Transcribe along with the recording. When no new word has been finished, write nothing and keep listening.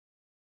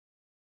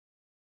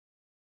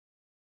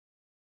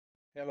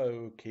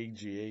Hello,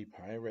 KGA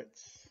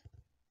Pirates.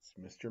 It's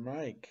Mr.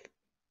 Mike.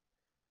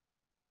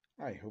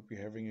 I hope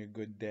you're having a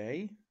good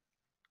day.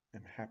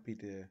 I'm happy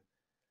to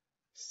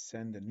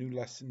send a new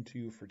lesson to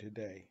you for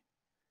today.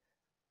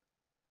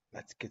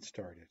 Let's get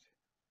started.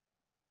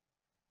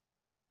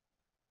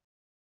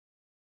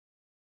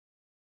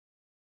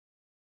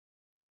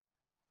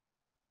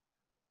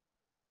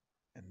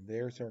 And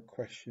there's our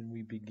question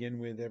we begin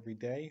with every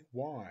day.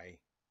 Why?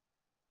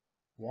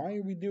 Why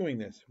are we doing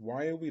this?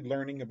 Why are we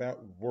learning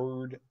about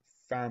word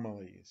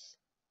families?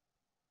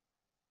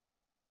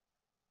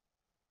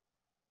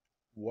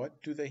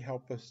 What do they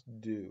help us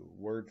do?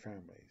 Word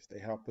families. They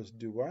help us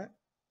do what?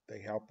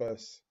 They help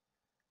us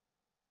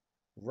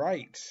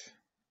write.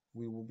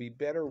 We will be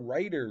better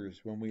writers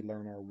when we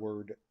learn our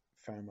word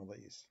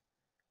families.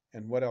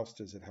 And what else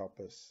does it help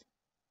us?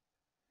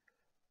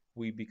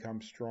 We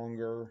become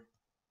stronger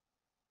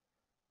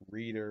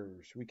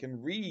readers. We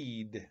can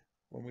read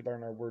when we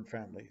learn our word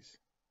families.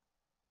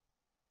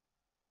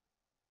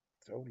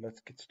 So let's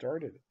get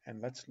started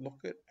and let's look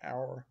at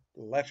our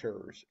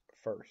letters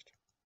first.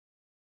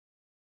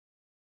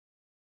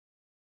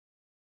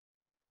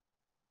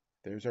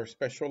 There's our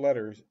special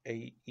letters,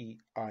 A, E,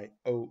 I,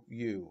 O,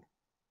 U.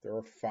 There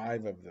are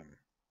 5 of them.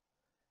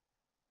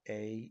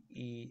 A,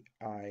 E,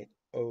 I,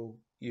 O,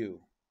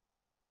 U.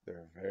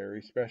 They're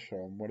very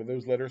special. And what are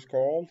those letters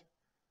called?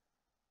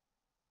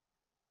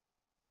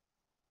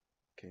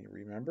 Can you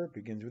remember? It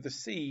begins with a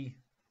C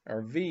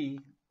or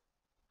V.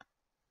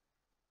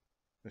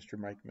 Mr.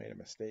 Mike made a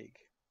mistake.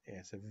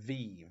 It's a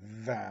V.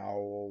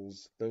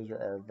 Vowels. Those are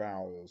our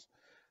vowels.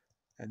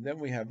 And then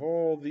we have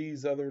all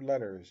these other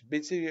letters.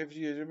 Z.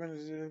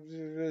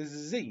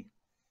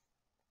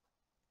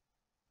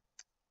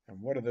 And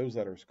what are those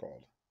letters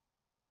called?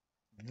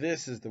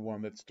 This is the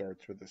one that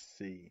starts with a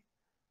C.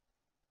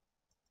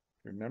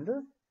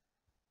 Remember?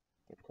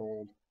 They're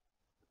called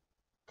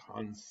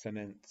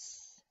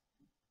consonants.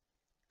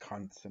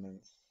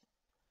 Consonants.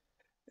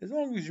 As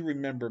long as you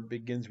remember it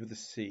begins with a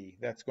C,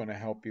 that's going to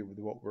help you with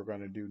what we're going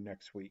to do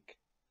next week.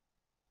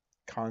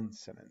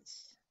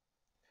 Consonants.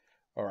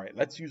 All right,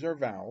 let's use our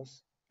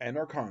vowels and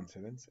our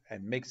consonants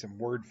and make some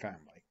word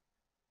family.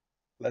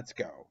 Let's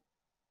go.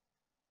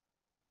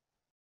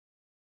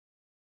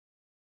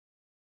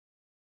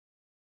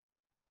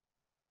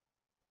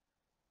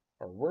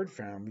 Our word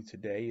family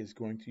today is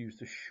going to use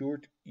the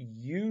short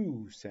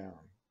U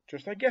sound,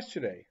 just like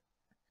yesterday.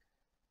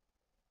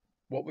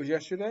 What was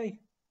yesterday?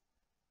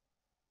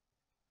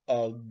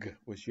 Ugh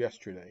was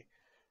yesterday.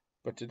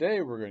 But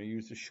today we're going to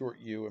use the short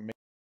U and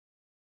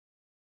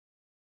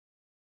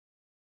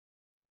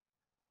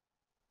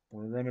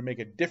we're going to make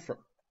a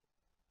different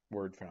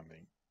word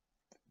family.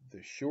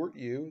 The short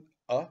U,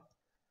 and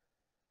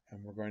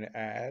we're going to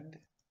add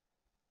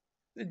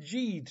the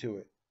G to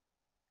it.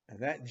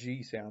 And that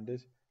G sound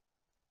is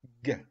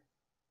G,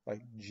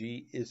 like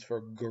G is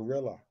for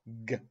gorilla,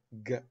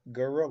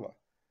 gorilla.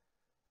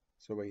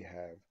 So we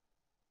have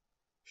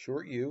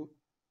short U,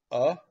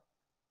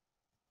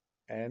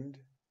 and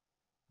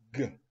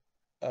G,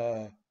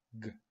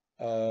 G,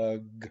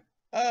 ugh,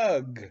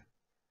 ugh.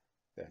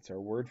 That's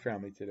our word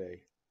family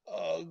today.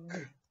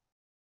 Ugh.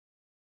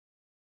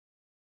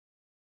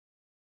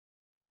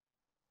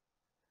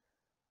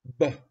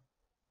 B,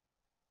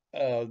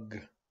 ugh,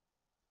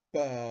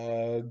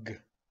 bug,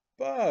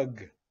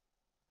 bug.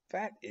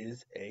 That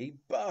is a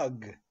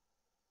bug.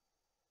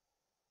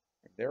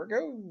 There it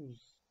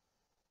goes.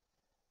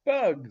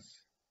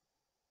 Bugs.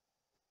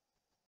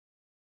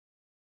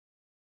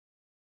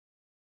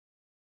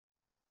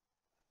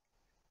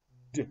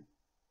 D,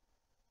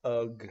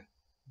 ugh,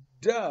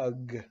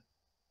 dug.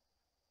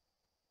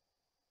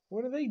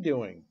 What are they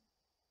doing?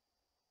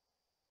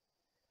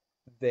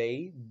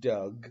 They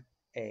dug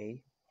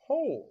a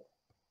hole.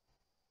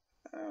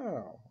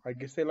 Oh, I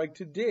guess they like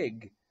to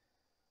dig.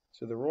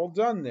 So they're all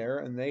done there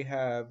and they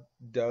have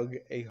dug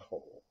a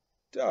hole.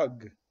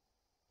 Dug.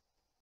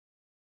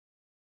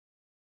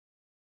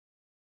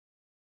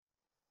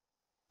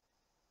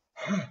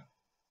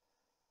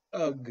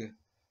 Ugh.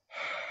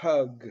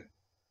 Hug.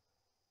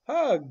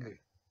 Hug.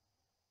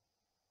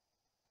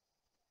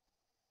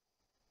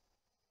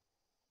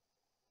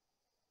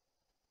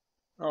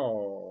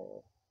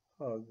 Oh,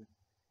 hug.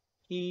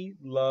 He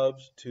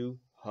loves to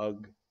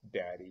hug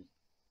Daddy.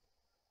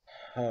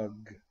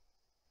 Hug.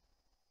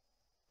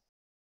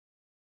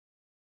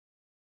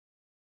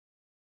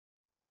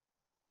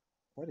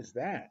 What is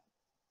that?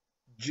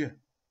 J.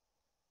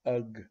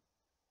 Ugh.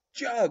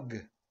 Jug.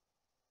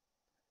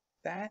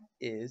 That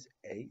is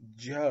a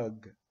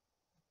jug.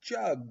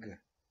 Jug.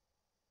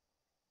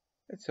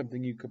 That's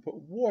something you could put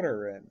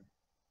water in.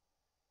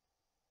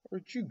 Or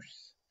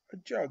juice. A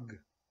jug.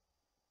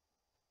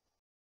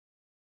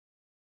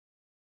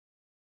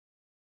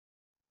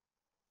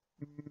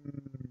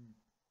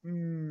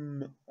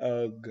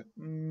 Ugh,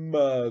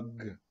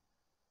 mug.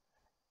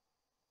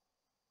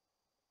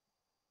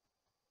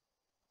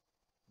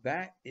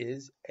 That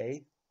is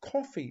a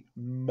coffee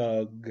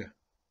mug,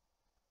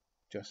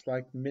 just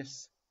like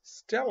Miss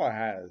Stella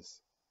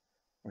has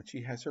when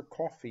she has her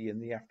coffee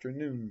in the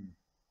afternoon.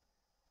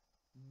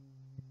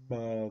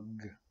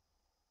 Mug.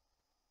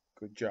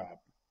 Good job.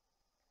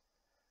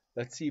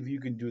 Let's see if you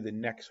can do the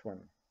next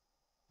one.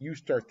 You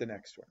start the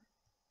next one.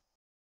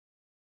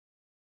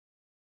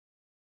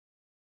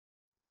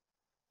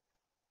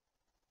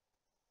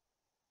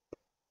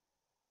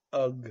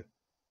 Ugh.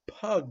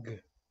 Pug.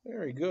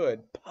 Very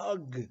good.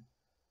 Pug.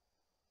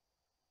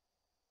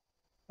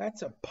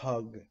 That's a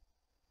pug.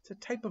 It's a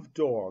type of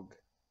dog.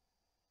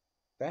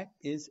 That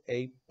is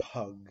a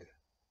pug.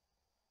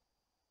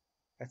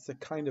 That's the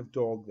kind of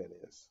dog that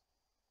is.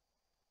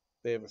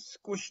 They have a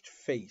squished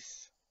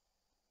face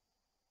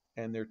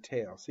and their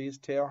tail. See his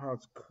tail, how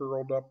it's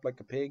curled up like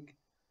a pig?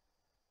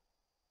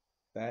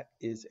 That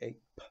is a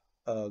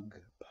pug.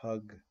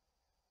 Pug.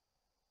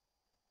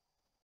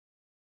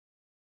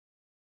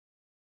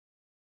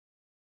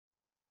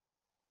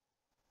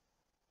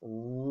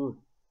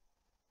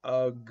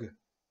 Ugh.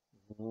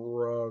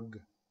 Rug.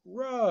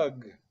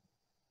 Rug.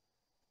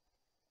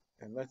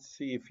 And let's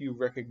see if you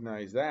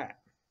recognize that.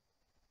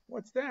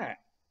 What's that?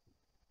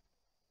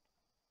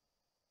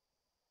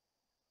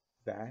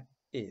 That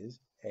is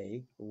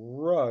a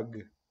rug.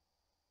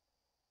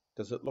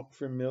 Does it look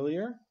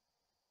familiar?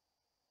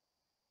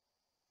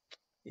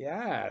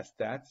 Yes,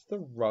 that's the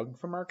rug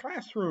from our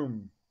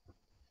classroom.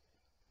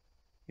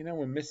 You know,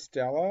 when Miss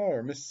Stella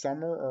or Miss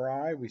Summer or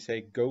I, we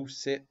say, go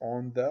sit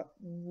on the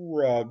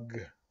rug.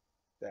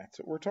 That's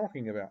what we're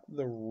talking about,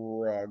 the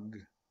rug.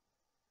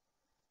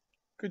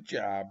 Good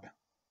job.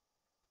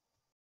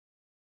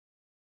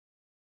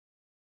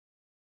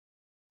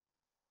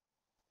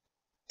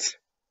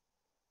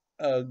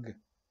 Ugh,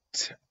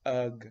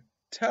 ugh,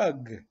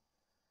 tug.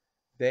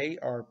 They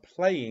are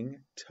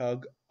playing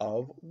tug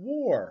of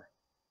war.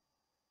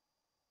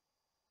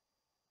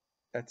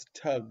 That's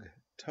tug.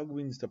 Tug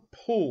means to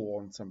pull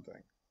on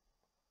something,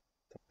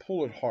 to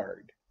pull it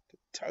hard, to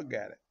tug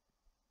at it.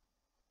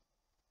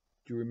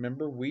 Do you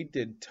remember we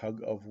did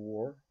tug of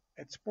war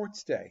at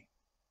Sports Day?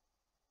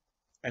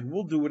 And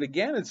we'll do it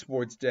again at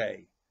Sports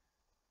Day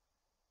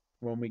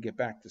when we get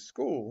back to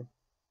school.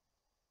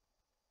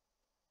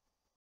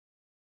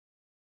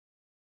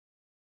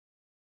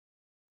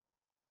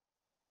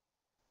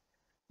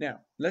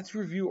 Now, let's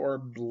review our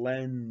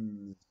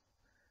blends.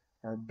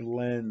 Our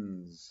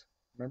blends.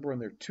 Remember when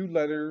they're two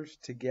letters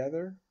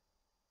together?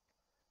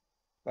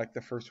 Like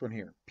the first one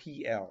here,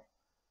 PL.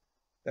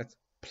 That's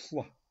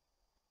pl,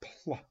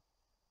 pl,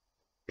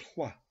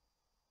 pl.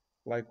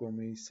 Like when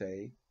we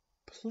say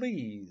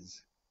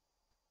please,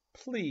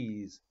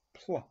 please,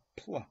 pl,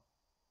 pl.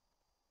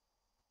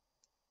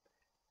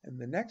 And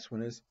the next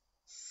one is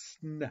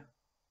sn,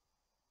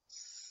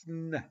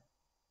 sn.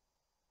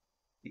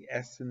 The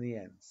S in the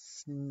end,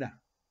 sn.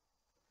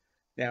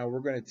 Now we're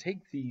going to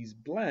take these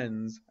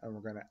blends and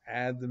we're going to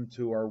add them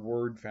to our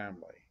word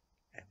family.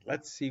 And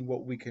let's see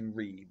what we can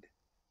read.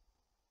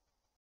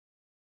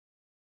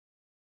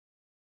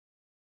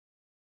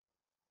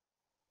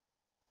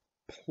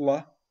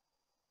 Plug,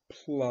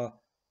 plug,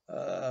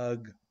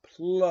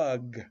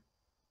 plug,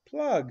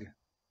 plug.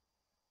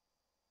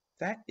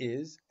 That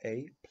is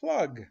a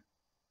plug.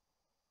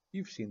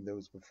 You've seen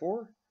those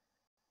before.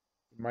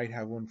 You might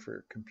have one for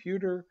a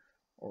computer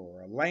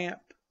or a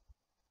lamp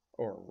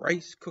or a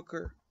rice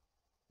cooker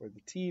or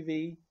the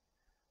TV.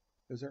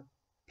 Those are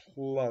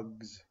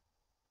plugs.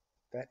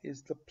 That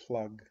is the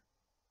plug.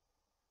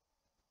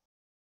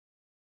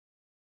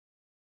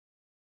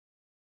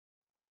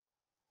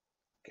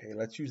 Okay,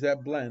 let's use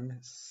that blend.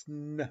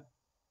 Sn,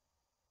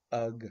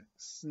 ugh,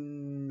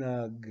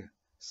 snug,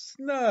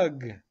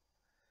 snug.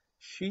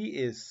 She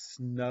is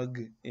snug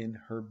in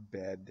her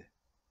bed.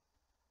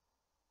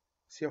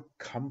 See how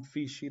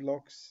comfy she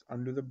looks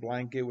under the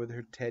blanket with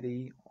her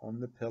teddy on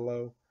the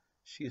pillow?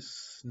 She is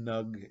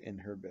snug in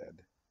her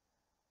bed.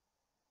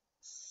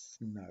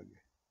 Snug.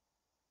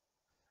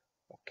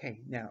 Okay,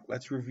 now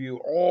let's review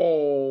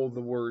all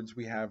the words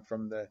we have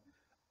from the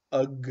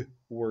ugh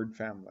word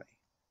family.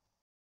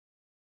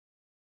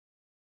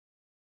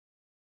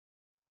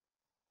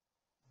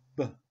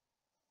 B,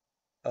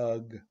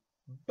 ugh,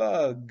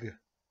 bug.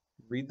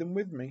 Read them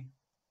with me.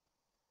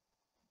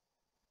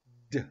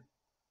 D,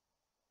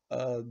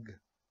 ugh,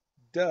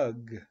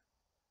 dug.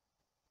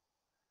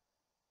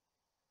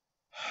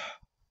 H,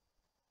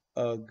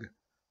 ugh,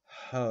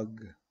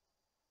 hug.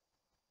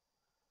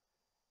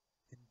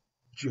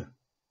 J,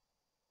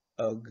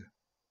 ugh,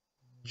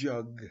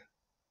 jug.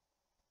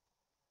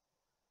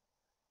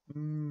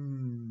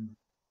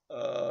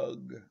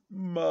 Ugh,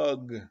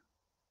 mug.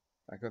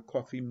 Like a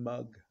coffee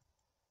mug.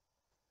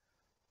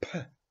 P,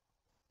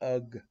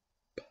 ugh,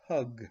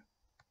 pug.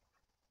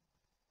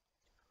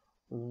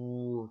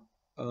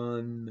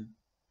 Un.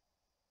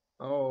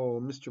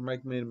 Oh, Mr.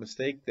 Mike made a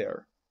mistake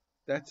there.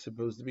 That's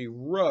supposed to be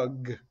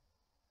rug.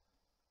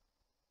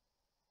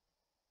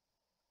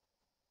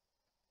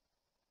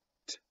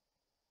 T,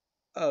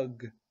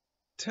 ugh,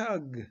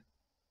 tug.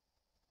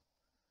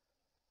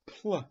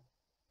 Pl,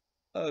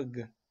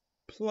 ugh,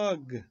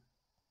 plug.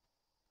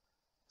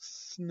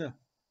 Sn,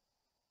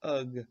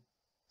 ugh,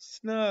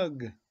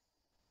 snug.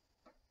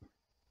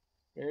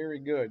 Very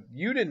good.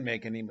 You didn't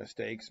make any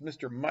mistakes.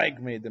 Mr.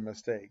 Mike made the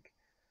mistake.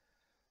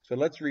 So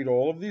let's read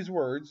all of these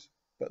words,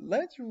 but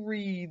let's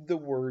read the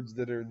words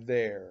that are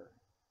there.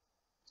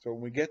 So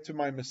when we get to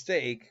my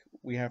mistake,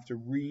 we have to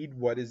read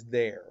what is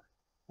there.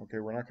 Okay,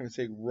 we're not going to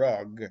say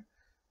rug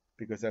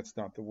because that's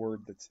not the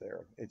word that's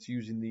there. It's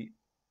using the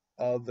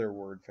other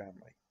word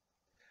family.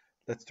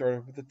 Let's start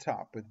off at the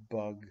top with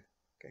bug.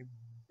 Okay,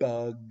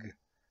 bug,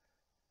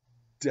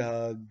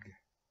 dug,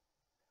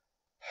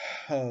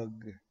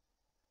 hug,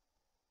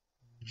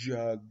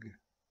 jug,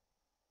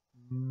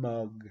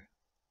 mug,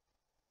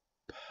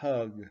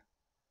 pug,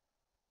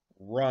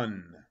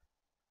 run,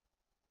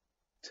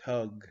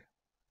 tug,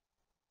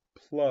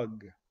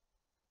 plug,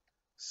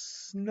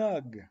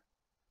 snug.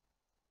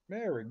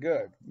 Very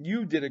good.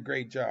 You did a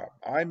great job.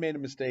 I made a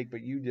mistake,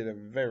 but you did a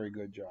very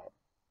good job.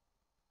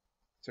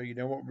 So you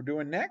know what we're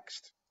doing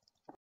next?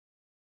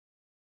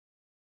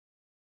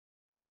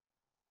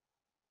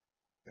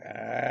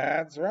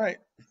 That's right.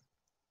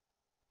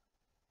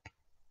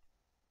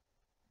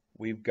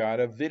 We've got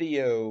a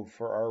video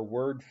for our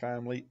word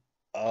family,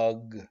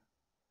 UG.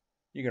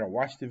 You're going to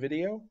watch the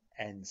video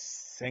and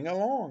sing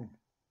along.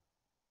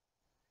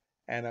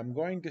 And I'm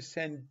going to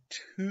send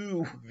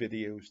 2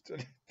 videos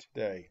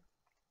today.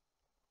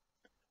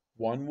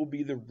 One will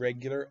be the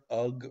regular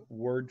UG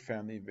word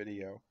family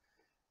video.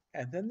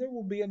 And then there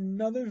will be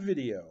another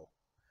video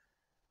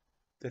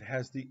that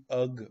has the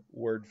UG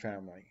word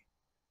family.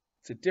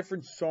 It's a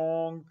different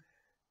song,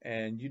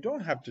 and you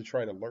don't have to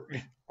try to learn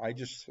it. I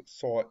just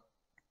saw it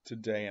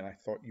today, and I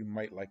thought you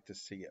might like to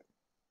see it.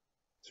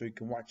 So you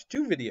can watch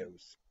 2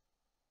 videos.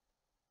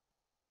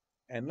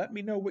 And let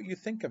me know what you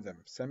think of them.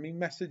 Send me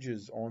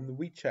messages on the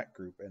WeChat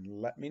group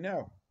and let me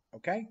know.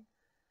 Okay?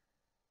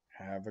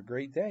 Have a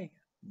great day.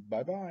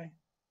 Bye-bye.